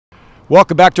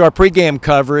Welcome back to our pregame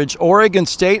coverage, Oregon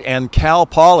State and Cal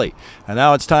Poly. And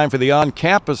now it's time for the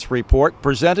on-campus report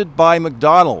presented by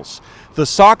McDonald's. The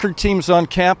soccer teams on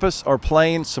campus are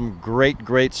playing some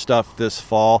great stuff this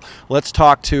fall. Let's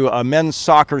talk to a men's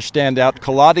soccer standout,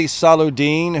 Kolade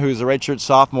Salaudeen, who's a redshirt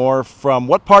sophomore from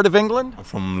what part of England?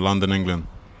 From London, England.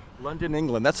 London,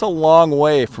 England. That's a long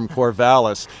way from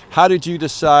Corvallis. How did you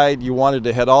decide you wanted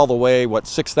to head all the way,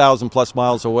 6,000 plus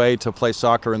miles away to play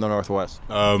soccer in the Northwest?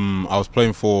 I was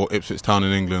playing for Ipswich Town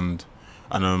in England,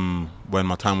 and when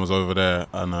my time was over there,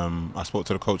 and I spoke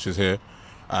to the coaches here,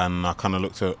 and I kind of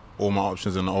looked at all my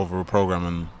options in the overall program,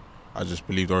 and I just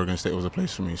believed Oregon State was a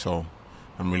place for me, so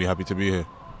I'm really happy to be here.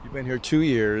 You've been here 2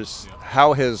 years.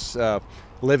 How has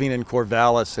living in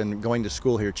Corvallis and going to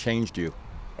school here changed you?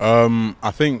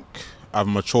 I think I've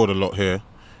matured a lot here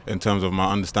in terms of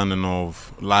my understanding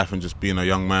of life and just being a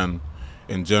young man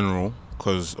in general,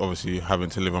 because obviously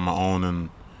having to live on my own and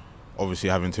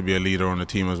obviously having to be a leader on the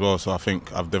team as well. So I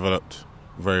think I've developed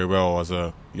very well as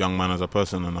a young man, as a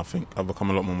person, and I think I've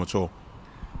become a lot more mature.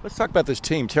 Let's talk about this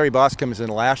team. Terry Boss comes in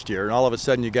last year, and all of a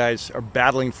sudden you guys are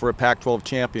battling for a Pac-12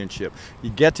 championship. You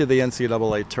get to the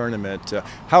NCAA tournament.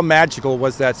 How magical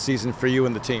was that season for you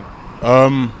and the team?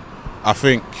 I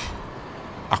think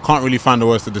I can't really find the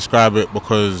words to describe it,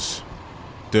 because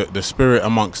the spirit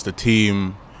amongst the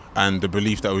team and the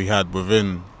belief that we had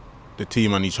within the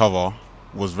team and each other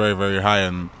was very high,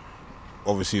 and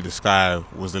obviously the sky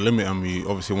was the limit, and we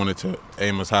obviously wanted to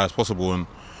aim as high as possible, and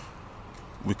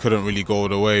we couldn't really go all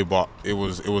the way, but it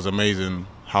was amazing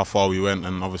how far we went,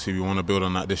 and obviously we want to build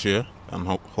on that this year, and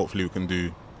hopefully we can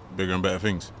do bigger and better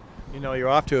things. You know, you're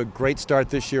off to a great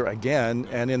start this year again,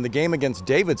 and in the game against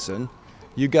Davidson,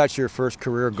 you got your first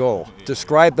career goal.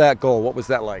 Describe that goal. What was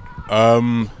that like?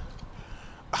 I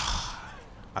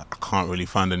can't really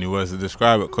find any words to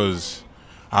describe it, because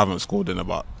I haven't scored in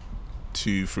about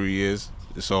 2-3 years.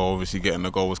 So obviously getting the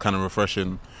goal was kind of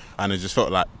refreshing, and it just felt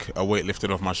like a weight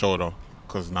lifted off my shoulder,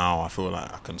 because now I feel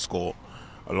like I can score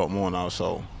a lot more now.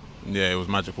 So yeah, it was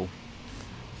magical.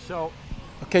 So,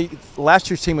 okay, last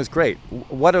year's team was great.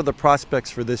 What are the prospects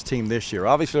for this team this year?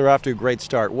 Obviously, they're off to a great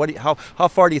start. How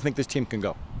far do you think this team can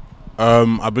go?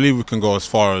 I believe we can go as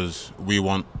far as we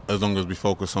want, as long as we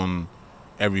focus on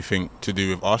everything to do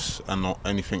with us and not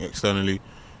anything externally.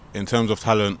 In terms of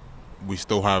talent, we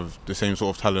still have the same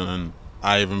sort of talent, and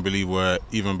I even believe we're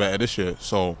even better this year.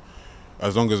 So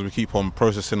as long as we keep on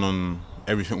processing on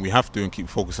everything we have to and keep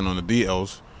focusing on the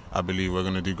details, I believe we're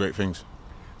going to do great things.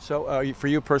 So for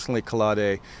you personally,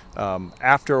 Kolade,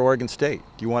 after Oregon State,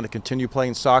 do you want to continue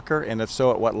playing soccer, and if so,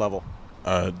 at what level?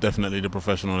 Definitely the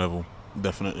professional level,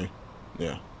 definitely,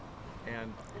 yeah.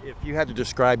 And if you had to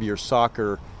describe your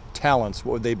soccer talents,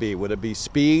 what would they be? Would it be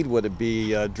speed? Would it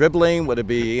be dribbling? Would it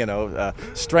be,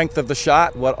 strength of the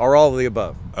shot? What are all of the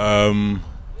above? I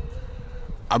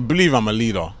believe I'm a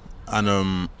leader, and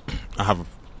I have a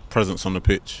presence on the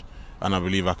pitch, and I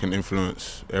believe I can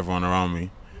influence everyone around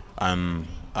me, and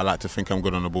I like to think I'm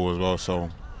good on the ball as well. So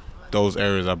those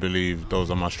areas, I believe, those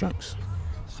are my strengths.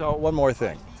 So one more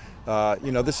thing.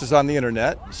 This is on the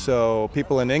internet, so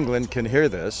people in England can hear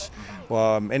this.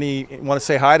 Want to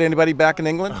say hi to anybody back in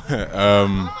England?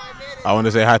 I want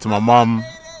to say hi to my mum,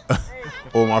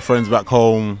 all my friends back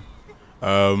home,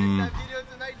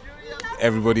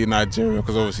 everybody in Nigeria,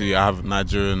 because obviously I have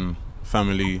Nigerian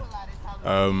family.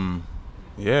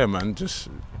 Yeah, man, just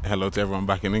hello to everyone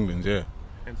back in England, yeah.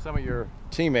 And some of your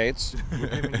teammates were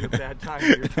giving you a bad time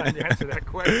when you're trying to answer that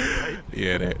question, right?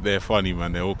 Yeah, they're funny,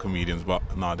 man. They're all comedians,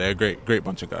 but no, they're a great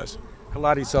bunch of guys.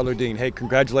 Kolade Salaudeen, hey,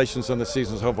 congratulations on the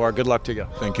season so far. Good luck to you.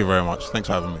 Thank you very much. Thanks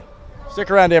for having me. Stick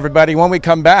around, everybody. When we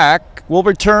come back, we'll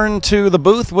return to the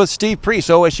booth with Steve Priest,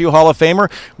 OSU Hall of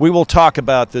Famer. We will talk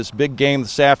about this big game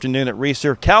this afternoon at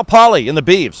Reeser. Cal Poly and the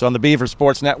Beavs on the Beaver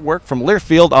Sports Network from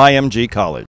Learfield IMG College.